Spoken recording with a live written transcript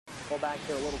Well, back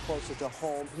here a little closer to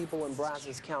home, people in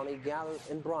Brazos County gathered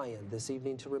in Bryan this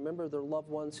evening to remember their loved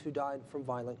ones who died from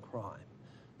violent crime.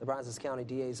 The Brazos County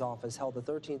DA's office held the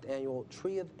 13th annual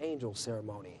Tree of Angels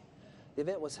ceremony. The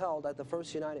event was held at the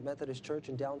First United Methodist Church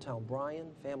in downtown Bryan.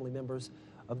 Family members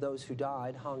of those who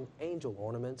died hung angel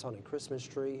ornaments on a Christmas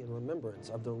tree in remembrance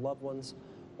of their loved ones.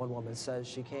 One woman says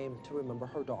she came to remember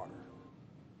her daughter.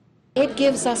 It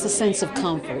gives us a sense of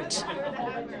comfort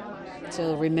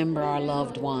to remember our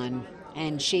loved one,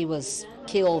 and she was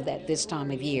killed at this time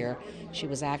of year. She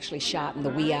was actually shot in the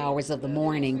wee hours of the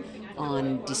morning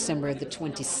on December the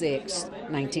 26th,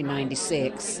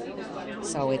 1996.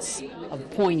 So it's a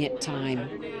poignant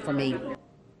time for me.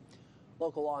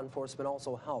 Local law enforcement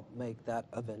also helped make that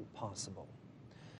event possible.